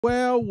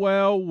Well,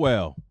 well,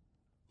 well.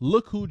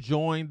 Look who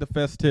joined the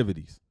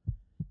festivities.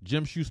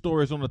 Gym Shoe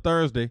Stories on a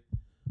Thursday.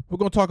 We're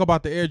going to talk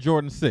about the Air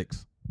Jordan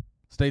 6.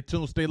 Stay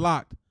tuned, stay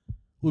locked.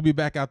 We'll be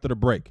back after the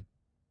break.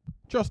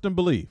 Trust and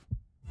believe.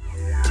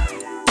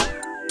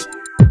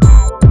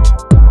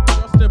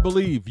 Trust and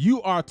believe.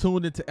 You are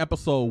tuned into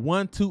episode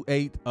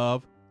 128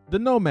 of the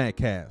Nomad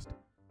Cast.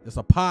 It's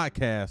a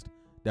podcast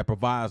that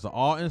provides an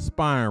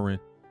awe-inspiring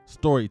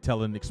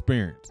storytelling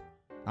experience.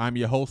 I'm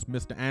your host,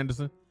 Mr.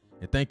 Anderson,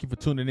 and thank you for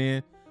tuning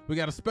in. We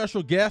got a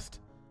special guest.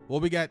 Well,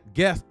 we got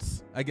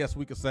guests, I guess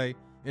we could say,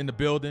 in the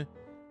building.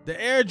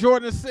 The Air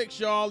Jordan 6,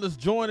 y'all, is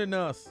joining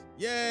us.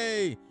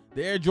 Yay!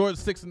 The Air Jordan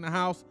 6 in the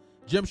house.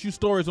 Gym Shoe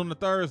Stories on the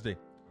Thursday.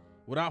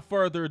 Without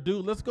further ado,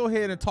 let's go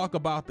ahead and talk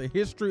about the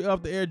history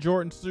of the Air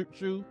Jordan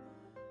shoe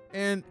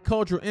and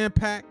cultural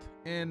impact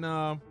and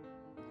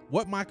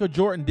what Michael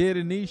Jordan did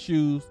in these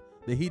shoes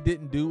that he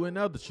didn't do in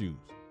other shoes.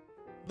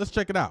 Let's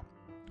check it out.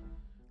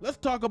 Let's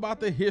talk about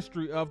the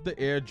history of the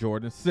Air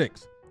Jordan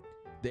 6.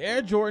 The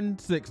Air Jordan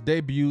 6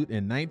 debuted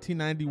in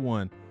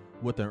 1991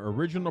 with an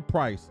original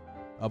price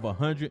of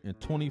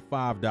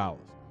 $125.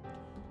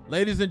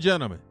 Ladies and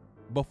gentlemen,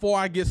 before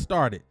I get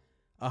started,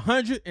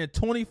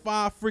 $125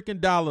 freaking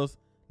dollars,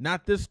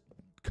 not this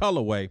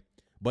colorway,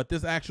 but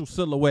this actual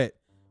silhouette.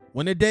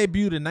 When it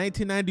debuted in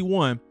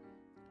 1991,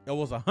 it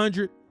was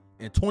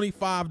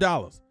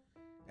 $125.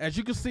 As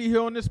you can see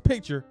here on this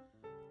picture,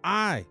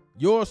 I,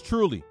 yours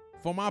truly,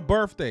 for my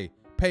birthday,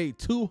 paid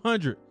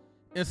 $200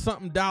 and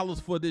something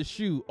for this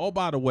shoe. Oh,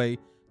 by the way,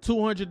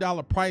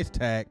 $200 price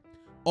tag.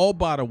 Oh,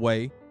 by the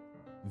way,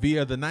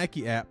 via the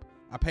Nike app,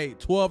 I paid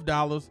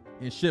 $12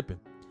 in shipping.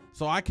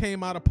 So I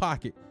came out of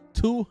pocket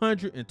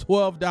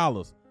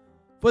 $212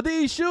 for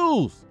these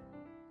shoes.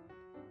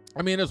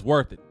 I mean, it's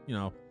worth it. You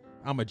know,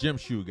 I'm a gym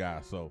shoe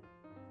guy, so.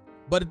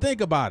 But think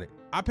about it.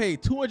 I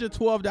paid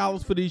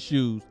 $212 for these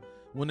shoes.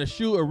 When the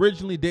shoe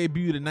originally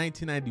debuted in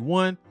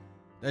 1991,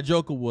 that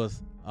joker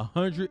was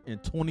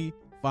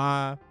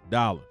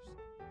 $125.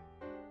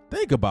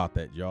 Think about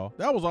that, y'all.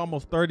 That was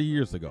almost 30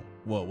 years ago.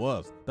 Well, it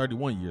was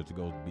 31 years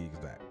ago to be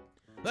exact.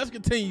 Let's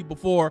continue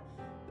before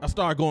I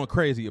start going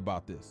crazy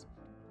about this.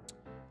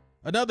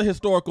 Another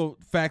historical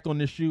fact on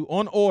this shoe: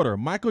 on order,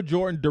 Michael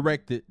Jordan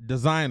directed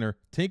designer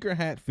Tinker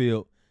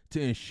Hatfield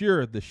to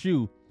ensure the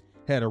shoe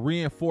had a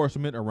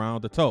reinforcement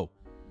around the toe.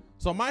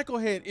 So Michael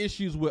had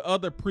issues with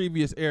other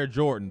previous Air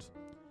Jordans.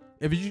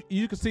 If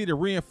you can see the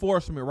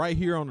reinforcement right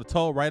here on the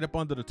toe, right up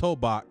under the toe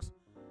box,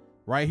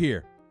 right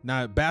here.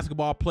 Now,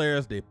 basketball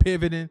players, they're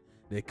pivoting,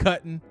 they're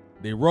cutting,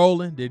 they're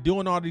rolling, they're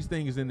doing all these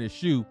things in this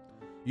shoe.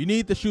 You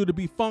need the shoe to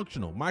be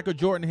functional. Michael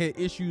Jordan had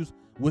issues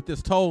with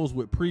his toes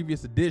with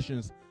previous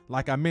editions,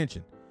 like I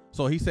mentioned.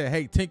 So he said,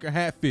 hey, Tinker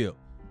Hatfield,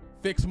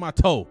 fix my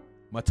toe.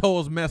 My toe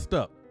is messed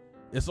up.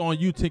 It's on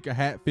you, Tinker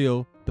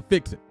Hatfield, to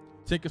fix it.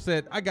 Tinker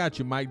said, I got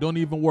you, Mike. Don't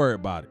even worry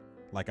about it.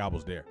 Like I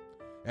was there.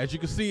 As you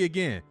can see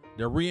again,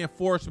 the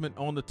reinforcement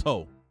on the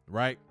toe,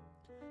 right?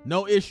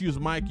 No issues,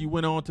 Mike. You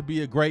went on to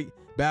be a great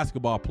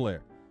basketball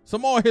player.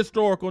 Some more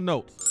historical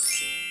notes.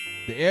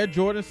 The Air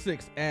Jordan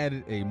 6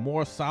 added a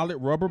more solid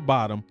rubber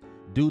bottom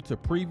due to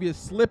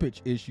previous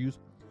slippage issues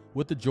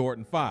with the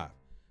Jordan 5.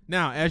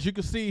 Now, as you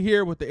can see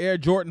here with the Air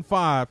Jordan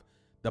 5,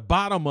 the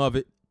bottom of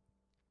it,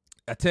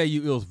 I tell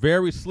you, it was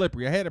very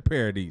slippery. I had a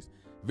pair of these.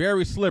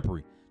 Very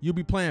slippery. You'll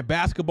be playing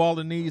basketball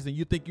in these and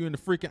you think you're in the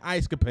freaking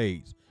ice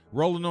capades,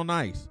 rolling on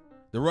ice.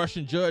 The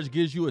Russian judge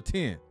gives you a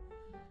 10.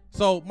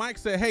 So Mike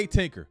said, hey,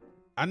 Tinker,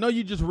 I know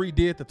you just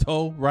redid the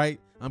toe,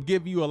 right? I'm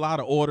giving you a lot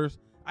of orders.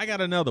 I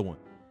got another one.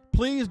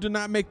 Please do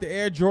not make the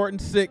Air Jordan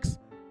 6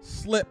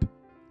 slip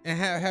and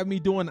have me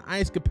doing the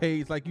ice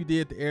capades like you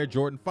did the Air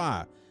Jordan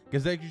 5.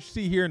 Because as you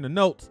see here in the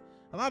notes,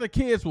 a lot of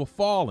kids were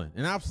falling,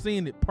 and I've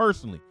seen it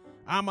personally.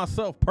 I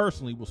myself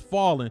personally was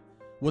falling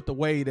with the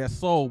way that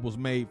sole was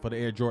made for the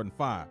Air Jordan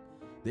 5.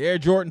 The Air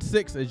Jordan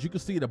 6, as you can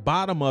see the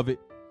bottom of it,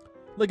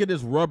 look at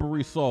this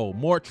rubbery sole.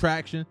 More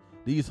traction.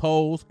 These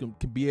holes can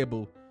be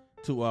able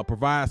to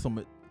provide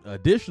some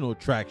additional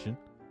traction.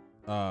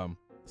 Sound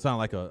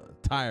like a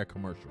tire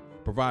commercial.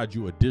 Provide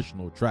you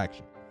additional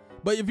traction.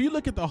 But if you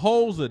look at the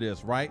holes of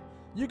this, right,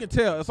 you can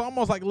tell it's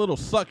almost like little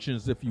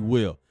suctions, if you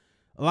will.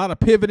 A lot of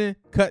pivoting,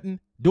 cutting,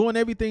 doing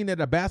everything that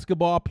a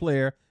basketball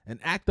player, an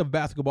active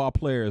basketball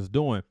player, is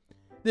doing.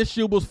 This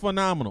shoe was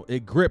phenomenal.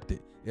 It gripped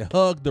it. It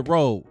hugged the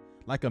road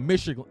like a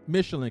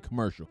Michelin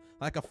commercial,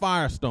 like a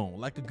Firestone,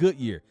 like a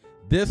Goodyear.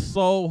 This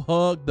sole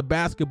hugged the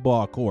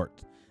basketball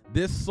courts.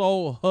 This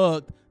sole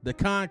hugged the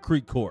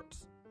concrete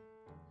courts.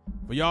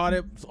 For y'all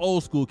that's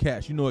old school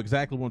cats, you know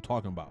exactly what I'm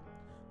talking about.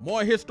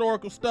 More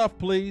historical stuff,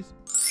 please.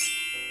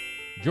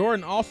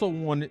 Jordan also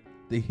wanted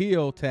the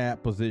heel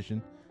tab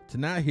position to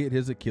not hit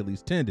his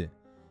Achilles tendon,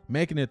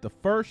 making it the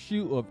first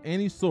shoe of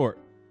any sort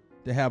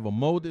to have a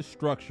molded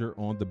structure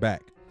on the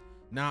back.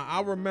 Now,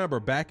 I remember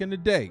back in the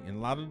day, and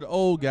a lot of the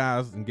old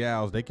guys and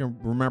gals, they can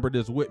remember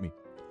this with me.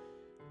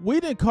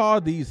 We didn't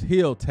call these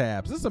heel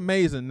tabs. It's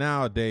amazing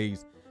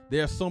nowadays.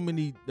 There are so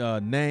many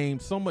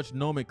names, so much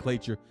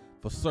nomenclature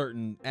for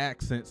certain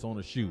accents on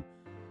a shoe.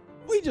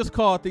 We just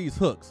called these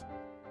hooks.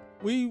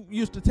 we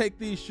used to take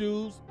these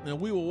shoes and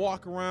we would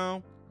walk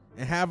around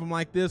and have them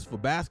like this for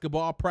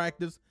basketball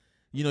practice.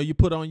 You know, you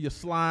put on your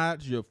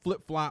slides, your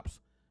flip-flops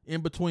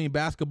in between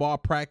basketball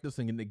practice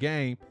and in the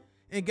game.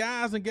 And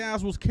guys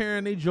was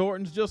carrying their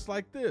Jordans just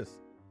like this.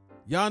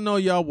 Y'all know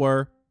y'all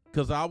were,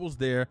 because I was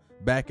there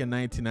back in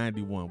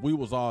 1991. We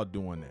was all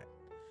doing that.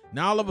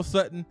 Now all of a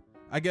sudden,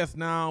 I guess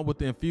now with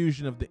the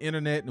infusion of the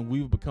internet and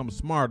we've become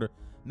smarter,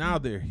 now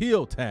they're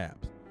heel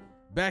tabs.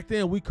 Back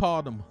then we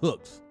called them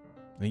hooks.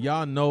 And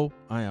y'all know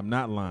I am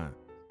not lying.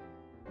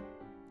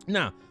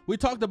 Now, we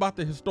talked about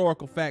the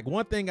historical fact.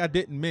 One thing I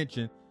didn't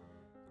mention,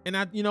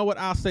 and you know what?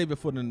 I'll save it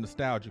for the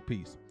nostalgia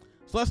piece.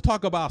 So let's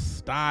talk about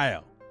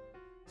style.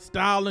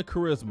 Style and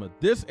charisma.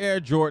 This Air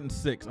Jordan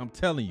 6, I'm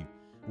telling you,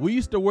 we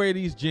used to wear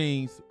these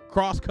jeans,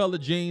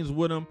 cross-colored jeans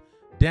with them,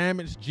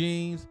 damaged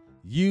jeans,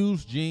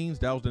 used jeans.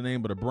 That was the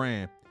name of the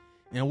brand.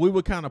 And we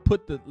would kind of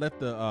let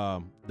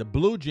the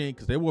blue jean,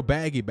 because they were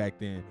baggy back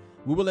then,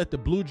 we would let the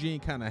blue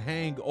jean kind of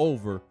hang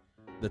over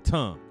the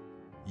tongue.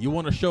 You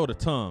want to show the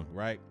tongue,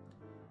 right?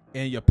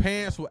 And your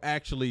pants will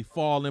actually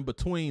fall in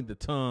between the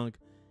tongue,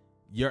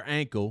 your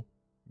ankle,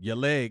 your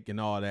leg,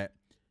 and all that,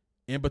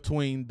 in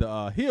between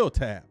the heel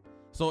tab.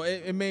 So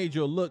it made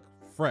you look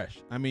fresh.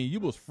 I mean,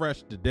 you was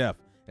fresh to death,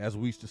 as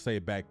we used to say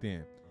back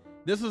then.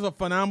 This is a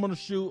phenomenal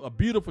shoe, a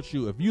beautiful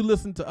shoe. If you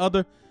listen to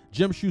other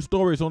gym shoe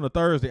stories on the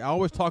Thursday, I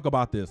always talk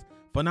about this.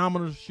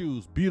 Phenomenal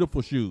shoes,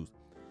 beautiful shoes.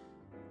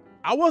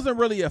 I wasn't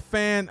really a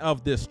fan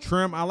of this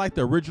trim. I like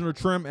the original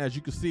trim, as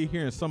you can see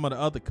here in some of the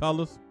other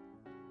colors.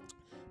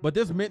 But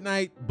this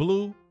midnight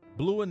blue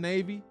and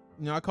navy,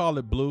 you know, I call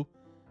it blue.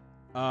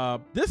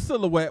 This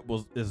silhouette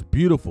is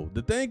beautiful.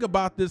 The thing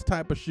about this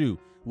type of shoe,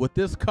 with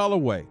this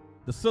colorway,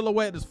 the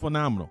silhouette is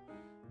phenomenal.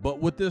 But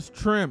with this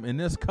trim and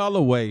this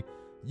colorway,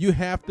 you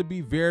have to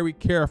be very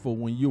careful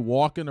when you're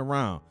walking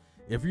around.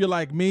 If you're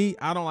like me,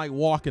 I don't like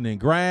walking in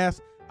grass.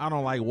 I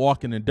don't like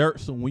walking in dirt.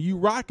 So when you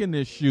rocking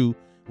this shoe,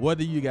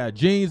 whether you got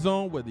jeans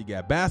on, whether you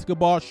got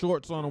basketball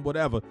shorts on or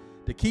whatever,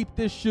 to keep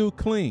this shoe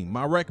clean,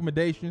 my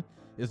recommendation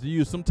is to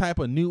use some type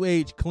of new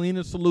age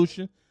cleaning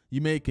solution.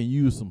 You can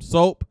use some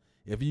soap.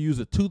 If you use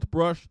a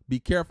toothbrush, be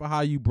careful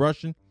how you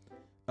brushing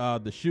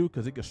the shoe,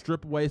 because it can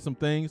strip away some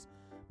things.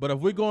 But if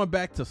we're going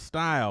back to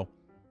style,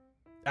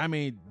 I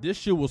mean, this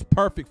shoe was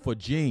perfect for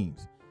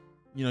jeans.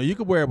 You know, you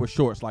could wear it with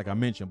shorts like I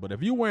mentioned, but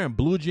if you're wearing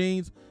blue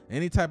jeans,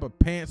 any type of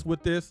pants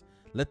with this,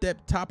 let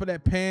that top of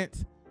that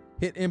pants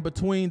hit in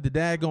between the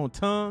daggone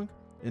tongue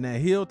and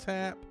that heel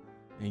tab,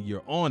 and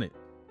you're on it.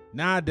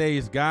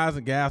 Nowadays, guys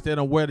and gals, they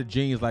don't wear the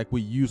jeans like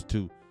we used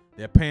to.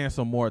 Their pants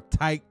are more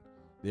tight.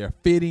 They're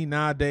fitting.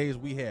 Nowadays,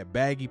 we had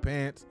baggy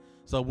pants.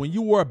 So when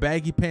you wore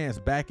baggy pants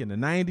back in the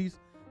 90s,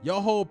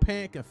 your whole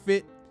pant can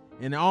fit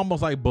and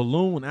almost like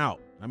balloon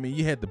out. I mean,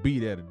 you had to be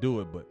there to do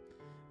it, but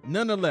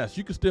nonetheless,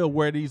 you can still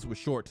wear these with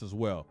shorts as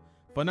well.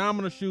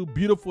 Phenomenal shoe,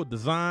 beautiful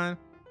design.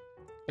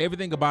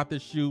 Everything about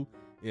this shoe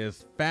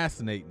is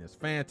fascinating. It's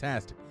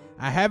fantastic.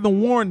 I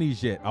haven't worn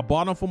these yet. I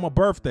bought them for my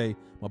birthday.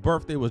 My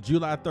birthday was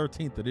July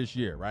 13th of this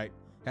year, right?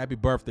 Happy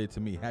birthday to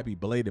me. Happy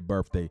belated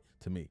birthday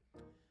to me.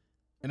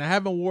 And I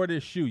haven't worn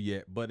this shoe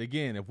yet. But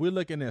again, if we're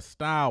looking at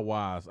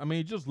style-wise, I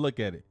mean, just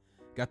look at it.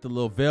 Got the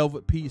little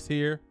velvet piece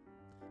here.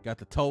 Got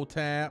the toe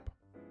tab.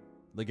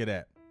 Look at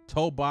that.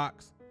 Toe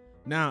box.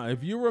 Now,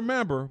 if you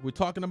remember, we're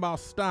talking about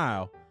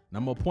style. And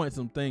I'm going to point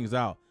some things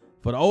out.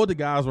 For the older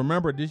guys,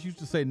 remember, this used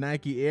to say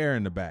Nike Air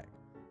in the back.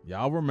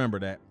 Y'all remember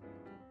that.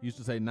 Used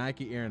to say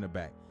Nike Air in the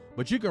back.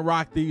 But you can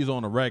rock these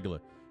on a regular.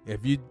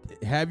 If you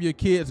have your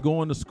kids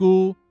going to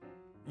school,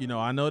 you know,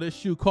 I know this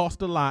shoe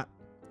costs a lot,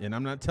 and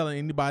I'm not telling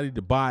anybody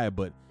to buy it,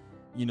 but,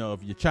 you know,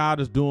 if your child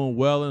is doing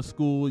well in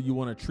school, you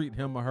want to treat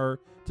him or her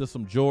to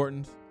some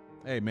Jordans,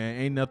 hey, man,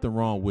 ain't nothing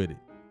wrong with it.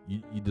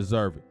 You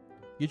deserve it.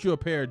 Get you a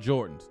pair of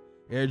Jordans,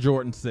 Air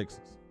Jordan 6s.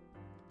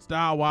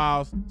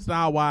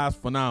 Style-wise,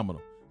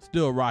 phenomenal.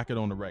 Still rock it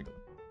on the regular.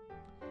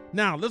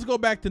 Now, let's go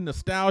back to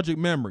nostalgic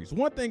memories.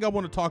 One thing I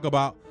want to talk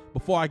about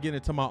before I get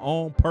into my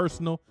own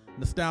personal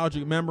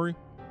nostalgic memory,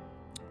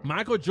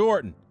 Michael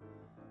Jordan.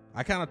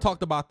 I kind of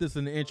talked about this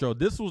in the intro.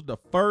 This was the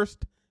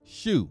first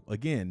shoe,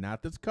 again,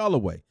 not this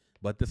colorway,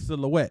 but the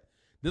silhouette.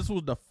 This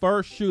was the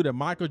first shoe that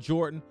Michael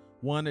Jordan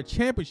won a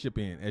championship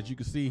in, as you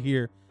can see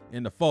here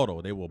in the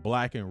photo. They were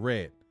black and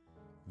red.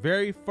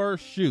 Very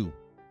first shoe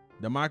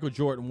that Michael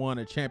Jordan won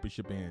a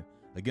championship in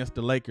against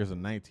the Lakers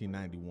in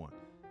 1991.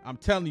 I'm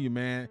telling you,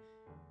 man,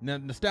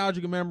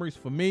 nostalgic memories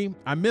for me.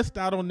 I missed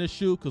out on this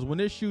shoe because when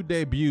this shoe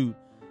debuted,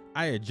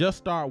 I had just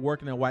started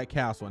working at White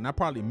Castle, and I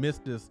probably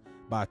missed this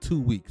by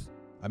 2 weeks.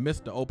 I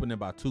missed the opening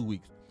by 2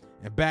 weeks.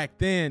 And back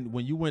then,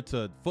 when you went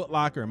to Foot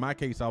Locker, in my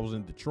case, I was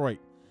in Detroit.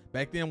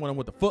 Back then, when I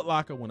went to Foot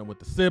Locker, when I went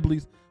to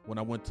Sibley's, when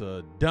I went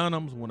to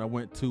Dunham's, when I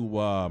went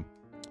to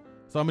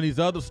some of these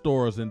other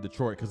stores in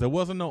Detroit, because there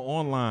wasn't no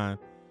online.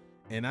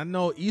 And I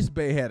know East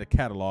Bay had a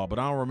catalog, but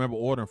I don't remember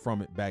ordering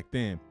from it back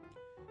then.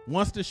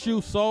 Once the shoe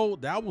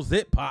sold, that was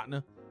it,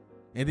 partner.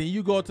 And then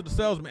you go to the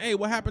salesman, hey,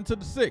 what happened to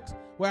the 6?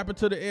 What happened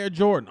to the Air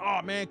Jordan?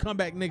 Oh, man, come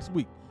back next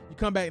week. You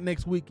come back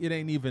next week, it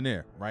ain't even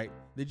there, right?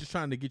 They're just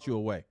trying to get you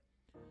away.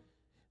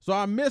 So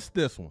I missed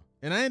this one,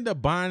 and I ended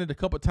up buying it a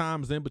couple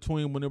times in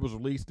between when it was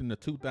released in the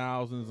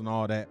 2000s and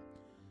all that.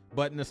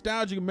 But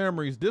nostalgic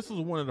memories, this was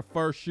one of the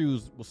first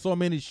shoes with so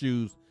many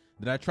shoes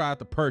that I tried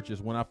to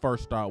purchase when I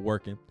first started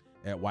working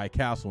at White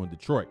Castle in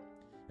Detroit.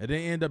 I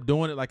didn't end up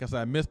doing it. Like I said,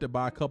 I missed it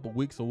by a couple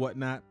weeks or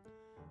whatnot.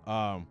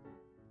 But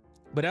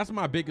that's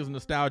my biggest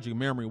nostalgic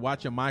memory,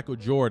 watching Michael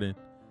Jordan.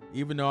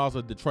 Even though I was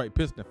a Detroit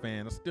Piston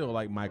fan, I still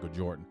like Michael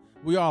Jordan.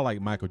 We all like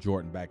Michael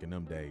Jordan back in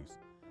them days.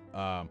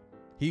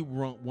 He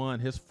won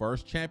his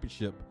first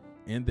championship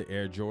in the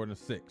Air Jordan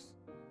 6.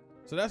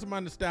 So that's my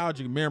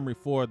nostalgic memory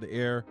for the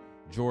Air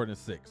Jordan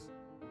 6.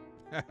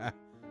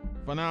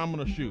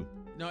 Phenomenal shoe.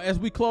 Now, as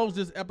we close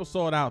this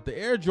episode out, the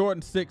Air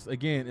Jordan 6,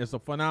 again, is a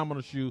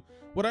phenomenal shoe.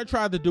 What I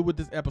tried to do with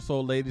this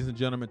episode, ladies and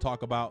gentlemen,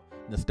 talk about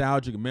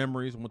nostalgic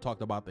memories. We'll talk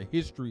about the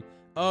history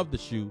of the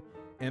shoe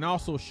and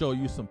also show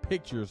you some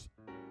pictures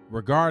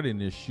regarding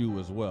this shoe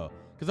as well.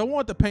 Because I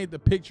want to paint the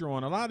picture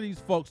on. A lot of these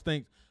folks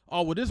think,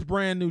 oh, well, this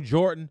brand new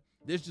Jordan,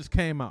 this just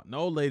came out.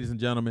 No, ladies and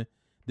gentlemen,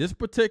 this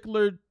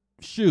particular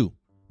shoe,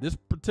 this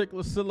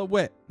particular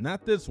silhouette,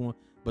 not this one,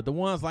 but the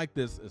ones like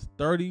this, is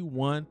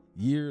 31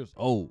 years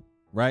old,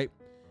 right?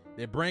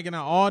 They're bringing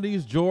out all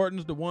these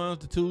Jordans, the ones,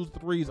 the twos, the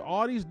threes,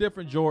 all these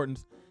different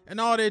Jordans, and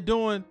all they're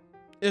doing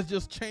is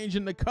just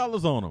changing the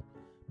colors on them.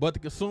 But the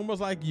consumers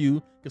like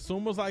you,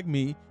 consumers like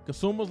me,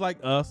 consumers like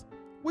us,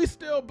 we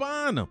still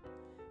buying them.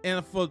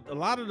 And for a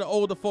lot of the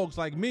older folks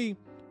like me,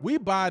 we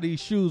buy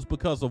these shoes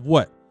because of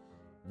what?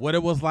 What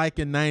it was like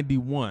in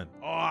 91.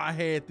 Oh, I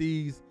had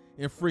these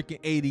in freaking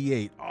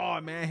 88.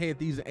 Oh, man, I had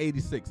these in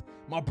 86.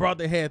 My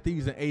brother had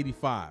these in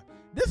 85.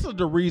 This is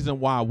the reason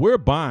why we're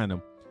buying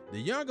them. The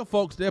younger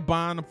folks, they're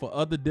buying them for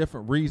other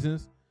different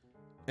reasons.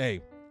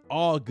 Hey,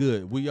 all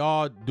good. We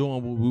all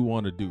doing what we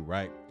want to do,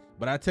 right?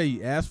 But I tell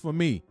you, as for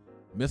me,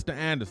 Mr.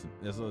 Anderson,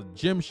 as a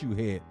gym shoe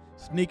head,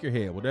 sneaker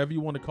head, whatever you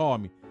want to call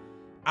me,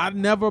 I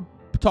never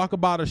talk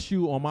about a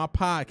shoe on my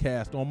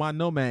podcast, on my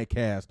Nomad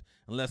Cast,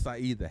 unless I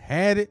either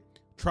had it,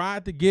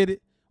 tried to get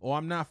it, or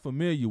I'm not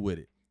familiar with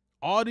it.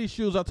 All these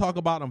shoes I talk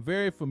about, I'm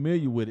very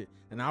familiar with it,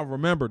 and I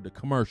remember the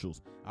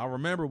commercials. I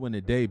remember when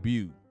it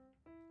debuted.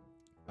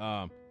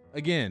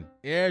 Again,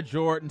 Air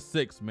Jordan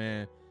 6,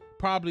 man.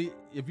 Probably,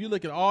 if you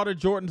look at all the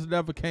Jordans that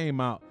ever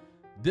came out,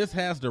 this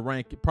has to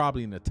rank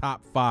probably in the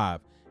top 5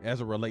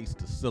 as it relates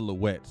to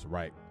silhouettes,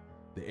 right?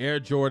 The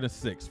Air Jordan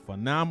 6,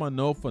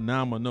 phenomenal,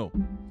 phenomenal.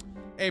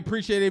 Hey,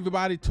 appreciate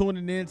everybody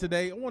tuning in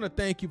today. I want to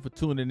thank you for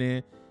tuning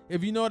in.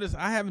 If you notice,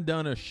 I haven't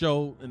done a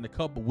show in a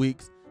couple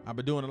weeks. I've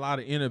been doing a lot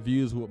of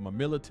interviews with my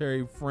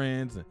military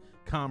friends and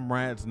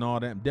comrades and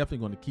all that. I'm definitely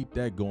going to keep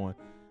that going.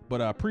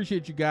 But I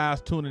appreciate you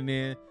guys tuning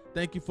in.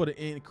 Thank you for the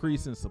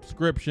increase in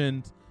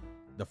subscriptions,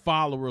 the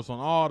followers on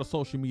all the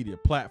social media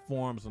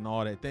platforms and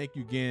all that. Thank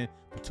you again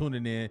for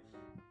tuning in.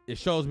 It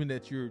shows me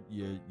that you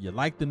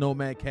like the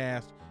Nomad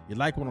Cast. You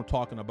like what I'm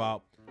talking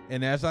about.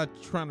 And as I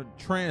try to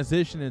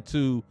transition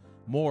into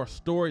more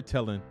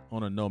storytelling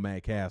on a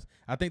Nomad Cast,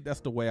 I think that's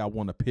the way I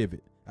want to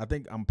pivot. I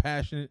think I'm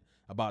passionate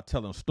about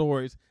telling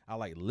stories. I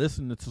like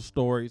listening to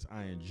stories.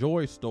 I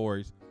enjoy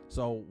stories.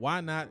 So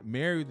why not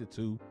marry the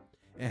two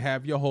and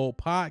have your whole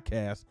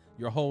podcast,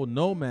 your whole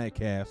Nomad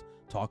Cast,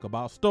 talk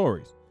about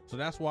stories? So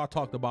that's why I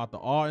talked about the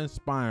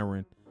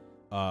awe-inspiring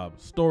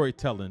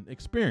storytelling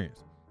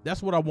experience.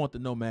 That's what I want the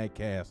Nomad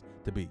Cast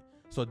to be.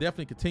 So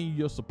definitely continue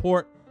your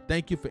support.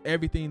 Thank you for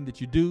everything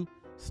that you do.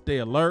 Stay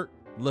alert,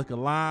 look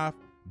alive,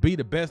 be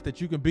the best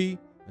that you can be.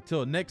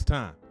 Until next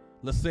time,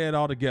 let's say it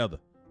all together.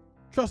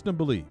 Trust and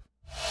believe.